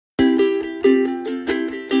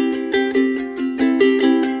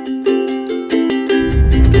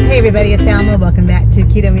everybody, it's Alma. Welcome back to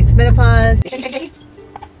Keto Meets Menopause. You see it?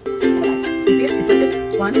 It's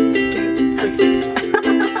lifted. 1, 2, 3.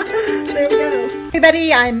 There we go.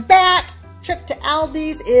 Everybody, I'm back. Trip to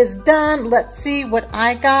Aldi's is done. Let's see what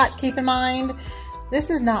I got. Keep in mind,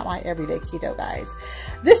 this is not my everyday keto, guys.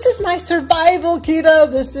 This is my survival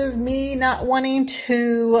keto. This is me not wanting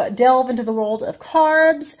to delve into the world of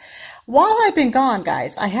carbs. While I've been gone,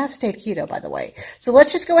 guys, I have stayed keto, by the way. So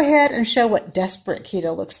let's just go ahead and show what desperate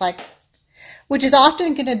keto looks like, which is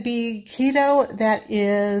often going to be keto that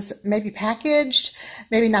is maybe packaged,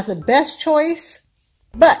 maybe not the best choice,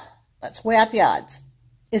 but let's weigh out the odds.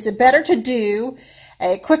 Is it better to do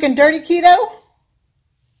a quick and dirty keto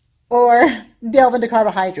or delve into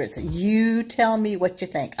carbohydrates? You tell me what you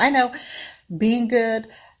think. I know being good,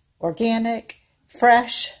 organic,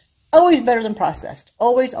 fresh, always better than processed.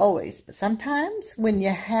 Always, always. But sometimes when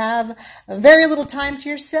you have very little time to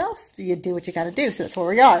yourself, you do what you got to do. So that's where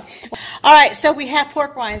we are. All right, so we have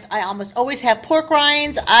pork rinds. I almost always have pork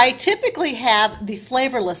rinds. I typically have the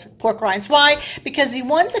flavorless pork rinds. Why? Because the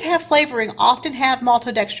ones that have flavoring often have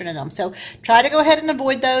maltodextrin in them. So try to go ahead and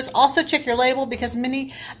avoid those. Also check your label because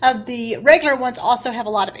many of the regular ones also have a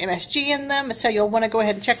lot of MSG in them. So you'll want to go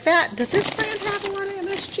ahead and check that. Does this brand have a lot of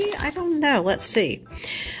MSG? I don't know. Let's see.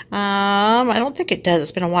 I don't think it does.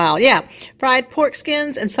 It's been a while. Yeah. Fried pork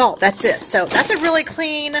skins and salt. That's it. So that's a really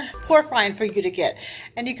clean pork rind for you to get.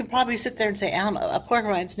 And you can probably sit there and say, Alma, a pork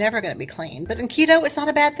rind's never going to be clean. But in keto, it's not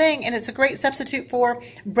a bad thing. And it's a great substitute for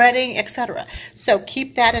breading, etc. So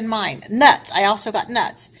keep that in mind. Nuts. I also got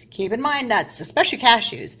nuts. Keep in mind nuts, especially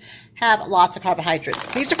cashews, have lots of carbohydrates.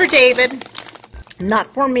 These are for David. Not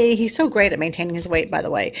for me. He's so great at maintaining his weight, by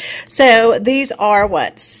the way. So these are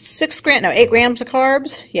what? 8 grams of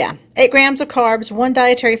carbs. Yeah, 8 grams of carbs, 1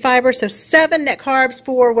 dietary fiber. So 7 net carbs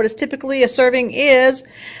for what is typically a serving is,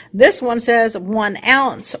 this one says 1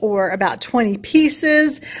 ounce or about 20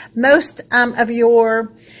 pieces. Most of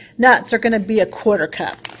your nuts are going to be a 1/4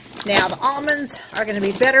 cup. Now the almonds are going to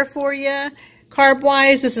be better for you.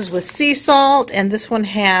 Carb-wise, this is with sea salt, and this one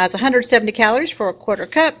has 170 calories for a 1/4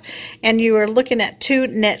 cup, and you are looking at 2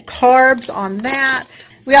 net carbs on that.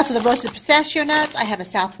 We also have the roasted pistachio nuts. I have a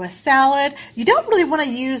Southwest salad. You don't really want to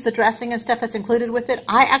use the dressing and stuff that's included with it.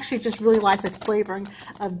 I actually just really like the flavoring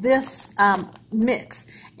of this mix,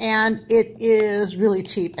 and it is really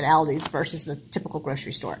cheap at Aldi's versus the typical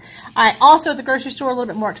grocery store. All right, also at the grocery store, a little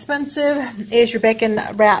bit more expensive, is your bacon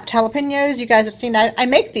wrapped jalapenos. You guys have seen, I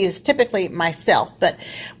make these typically myself, but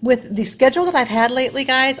with the schedule that I've had lately,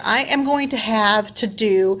 guys, I am going to have to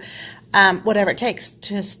do whatever it takes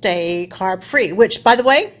to stay carb-free, which, by the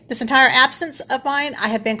way, this entire absence of mine, I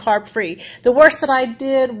have been carb-free. The worst that I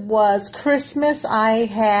did was Christmas. I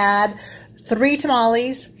had 3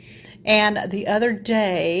 tamales, and the other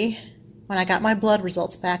day, when I got my blood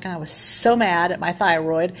results back, and I was so mad at my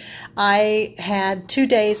thyroid, I had 2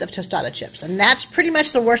 days of tostada chips, and that's pretty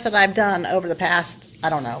much the worst that I've done over the past, I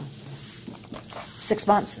don't know, 6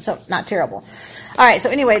 months, so not terrible. All right, so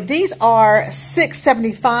anyway, these are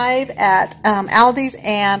 $6.75 at Aldi's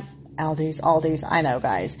and Aldi's, I know,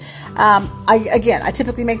 guys. I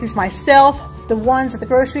typically make these myself. The ones at the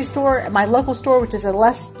grocery store, at my local store, which is a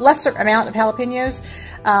lesser amount of jalapenos,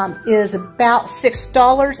 is about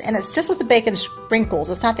 $6, and it's just with the bacon sprinkles.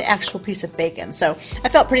 It's not the actual piece of bacon. So I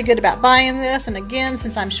felt pretty good about buying this, and again,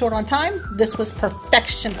 since I'm short on time, this was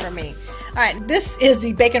perfection for me. All right, this is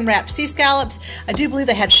the bacon wrapped sea scallops. I do believe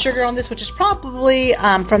they had sugar on this, which is probably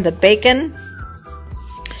from the bacon.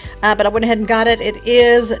 But I went ahead and got it. It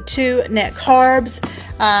is 2 net carbs.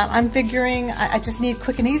 I'm figuring I just need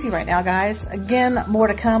quick and easy right now, guys. Again, more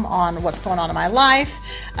to come on what's going on in my life.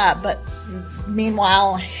 But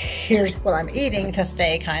meanwhile, here's what I'm eating to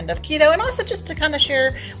stay kind of keto, and also just to kind of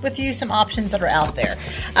share with you some options that are out there.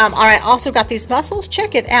 All right, also got these mussels.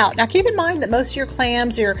 Check it out. Now, keep in mind that most of your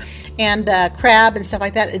clams, and crab and stuff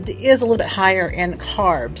like that, it is a little bit higher in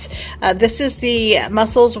carbs. This is the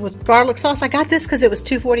mussels with garlic sauce. I got this because it was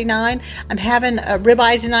 $2.49. I'm having a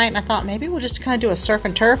ribeye tonight, and I thought maybe we'll just kind of do a surf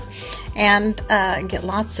and turf and get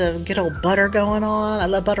lots of good old butter going on. I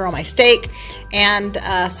love butter on my steak, and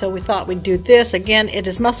so we thought we'd do this. Again, it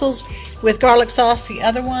is mussels with garlic sauce. The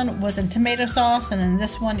other one was in tomato sauce, and then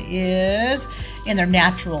this one is in their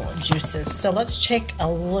natural juices. So let's take a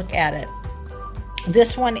look at it.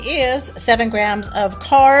 This one is 7 grams of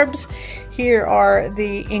carbs. Here are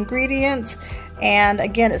the ingredients. And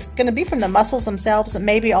again, it's going to be from the mussels themselves, and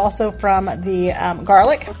maybe also from the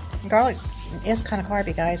garlic. Garlic is kind of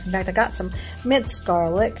carby, guys. In fact, I got some minced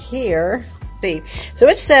garlic here. See, so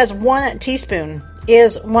it says 1 teaspoon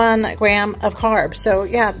is 1 gram of carbs. So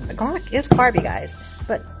yeah, garlic is carby, guys.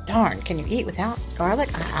 but darn, can you eat without garlic?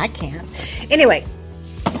 I can't. Anyway,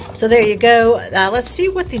 so there you go. Let's see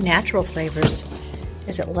what the natural flavors.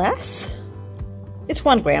 Is it less? It's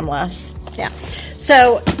 1 gram less. Yeah.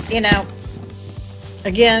 So, you know,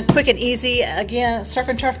 again, quick and easy. Again, surf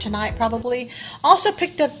and turf tonight probably. Also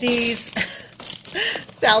picked up these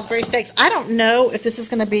Salisbury steaks. I don't know if this is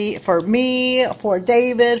going to be for me, for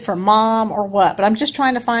David, for Mom, or what, but I'm just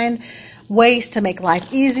trying to find ways to make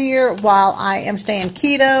life easier while I am staying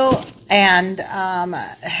keto and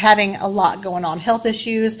having a lot going on, health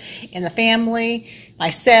issues in the family,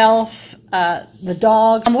 myself, the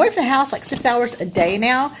dog. I'm away from the house like 6 hours a day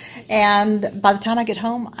now, and by the time I get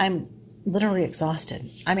home, I'm literally exhausted.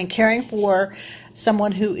 I mean, caring for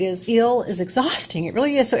someone who is ill is exhausting. It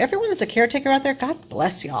really is. So everyone that's a caretaker out there, God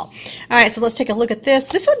bless y'all. All right, so let's take a look at this.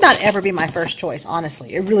 This would not ever be my first choice,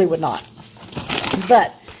 honestly. It really would not.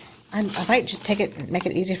 But I might just take it and make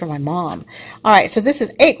it easy for my mom. All right, so this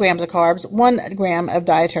is 8 grams of carbs, 1 gram of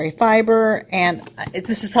dietary fiber, and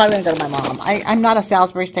this is probably going to go to my mom. I'm not a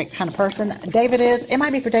Salisbury steak kind of person. David is. It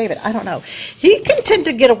might be for David. I don't know. He can tend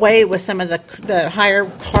to get away with some of the higher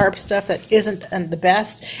carb stuff that isn't the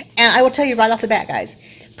best. And I will tell you right off the bat, guys,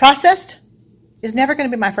 processed is never going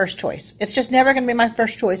to be my first choice. It's just never going to be my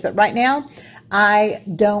first choice. But right now, I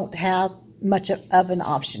don't have much of an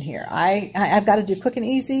option here. I've got to do quick and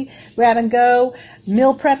easy, grab and go.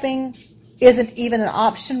 Meal prepping isn't even an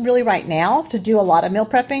option really right now to do a lot of meal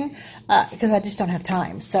prepping because I just don't have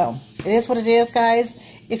time. So it is what it is, guys.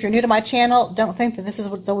 If you're new to my channel, don't think that this is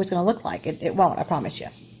what it's always going to look like. It won't, I promise you.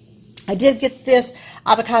 I did get this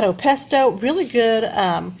avocado pesto, really good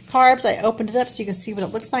carbs. I opened it up so you can see what it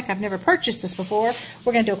looks like. I've never purchased this before.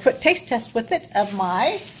 We're going to do a quick taste test with it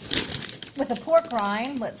with a pork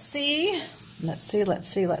rind. Let's see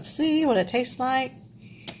what it tastes like.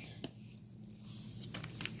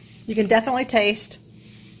 You can definitely taste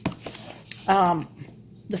the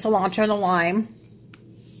cilantro and the lime.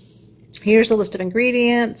 Here's the list of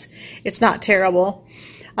ingredients. It's not terrible.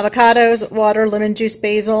 Avocados, water, lemon juice,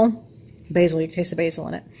 basil. Basil, you can taste the basil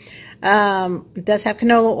in it. It does have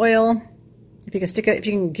canola oil. If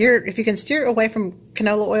you can steer away from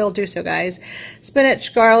canola oil, do so, guys.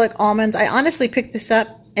 Spinach, garlic, almonds. I honestly picked this up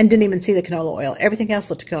and didn't even see the canola oil. Everything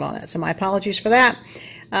else looked good on it, so my apologies for that.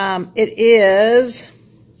 It is,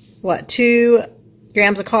 what, 2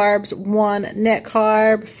 grams of carbs, 1 net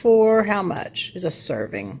carb for how much is a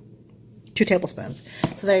serving? 2 tablespoons.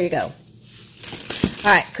 So there you go.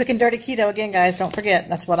 All right, quick and dirty keto again, guys. Don't forget,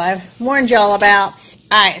 that's what I warned y'all about.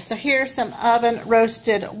 All right, so here's some oven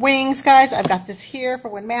roasted wings, guys. I've got this here for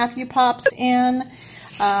when Matthew pops in.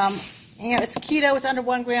 You know, it's keto. It's under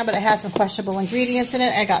 1 gram, but it has some questionable ingredients in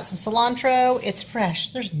it. I got some cilantro. It's fresh.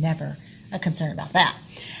 There's never a concern about that.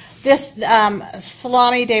 This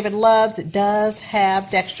salami David loves. It does have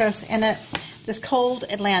dextrose in it. This cold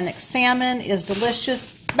Atlantic salmon is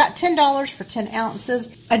delicious. About $10 for 10 ounces.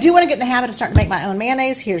 I do want to get in the habit of starting to make my own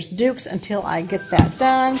mayonnaise. Here's Duke's until I get that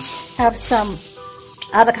done. Have some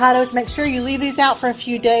avocados. Make sure you leave these out for a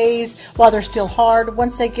few days while they're still hard.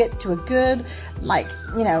 Once they get to a good,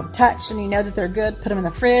 touch and you know that they're good, put them in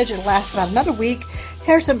the fridge. It'll last about another week.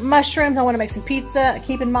 Here's some mushrooms. I want to make some pizza.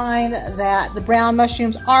 Keep in mind that the brown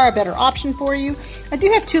mushrooms are a better option for you. I do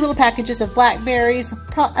have 2 little packages of blackberries.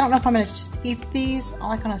 I don't know if I'm going to just eat these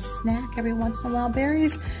like on a snack every once in a while.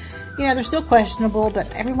 Berries, they're still questionable,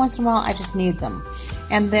 but every once in a while I just need them.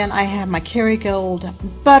 And then I have my Kerrygold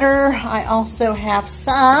butter. I also have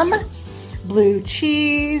some blue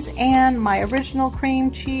cheese and my original cream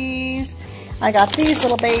cheese. I got these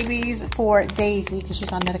little babies for Daisy because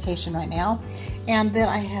she's on medication right now. And then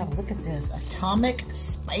I have, look at this, Atomic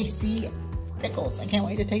Spicy Pickles. I can't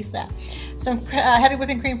wait to taste that. Some heavy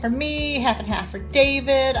whipping cream for me, half and half for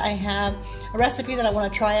David. I have a recipe that I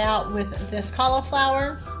want to try out with this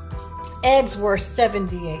cauliflower. Eggs were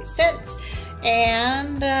 78 cents.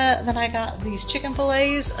 And then I got these chicken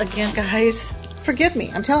fillets. Again, guys, forgive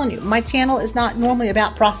me. I'm telling you, my channel is not normally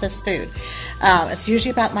about processed food. It's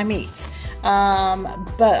usually about my meats.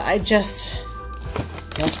 But I just,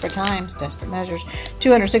 desperate times, desperate measures.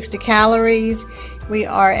 260 calories. We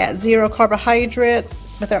are at 0 carbohydrates,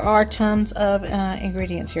 but there are tons of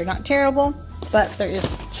ingredients here. Not terrible, but there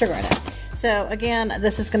is sugar in it. So again,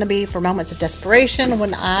 this is going to be for moments of desperation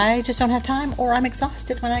when I just don't have time or I'm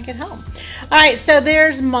exhausted when I get home. All right, so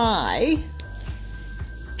there's my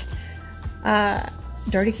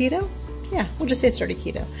dirty keto. Yeah, we'll just say it's dirty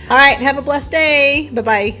keto. All right, have a blessed day.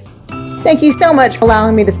 Bye-bye. Thank you so much for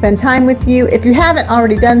allowing me to spend time with you. If you haven't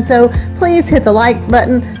already done so, please hit the like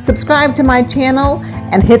button, subscribe to my channel,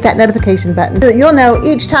 and hit that notification button so that you'll know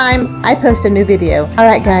each time I post a new video. All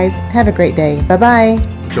right, guys, have a great day. Bye-bye.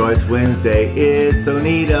 Choice Wednesday, it's so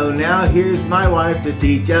neato. Now here's my wife to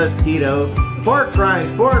teach us keto. Pork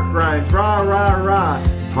rinds, rah, rah, rah.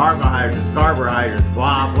 Carbohydrates,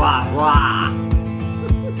 blah, blah, blah.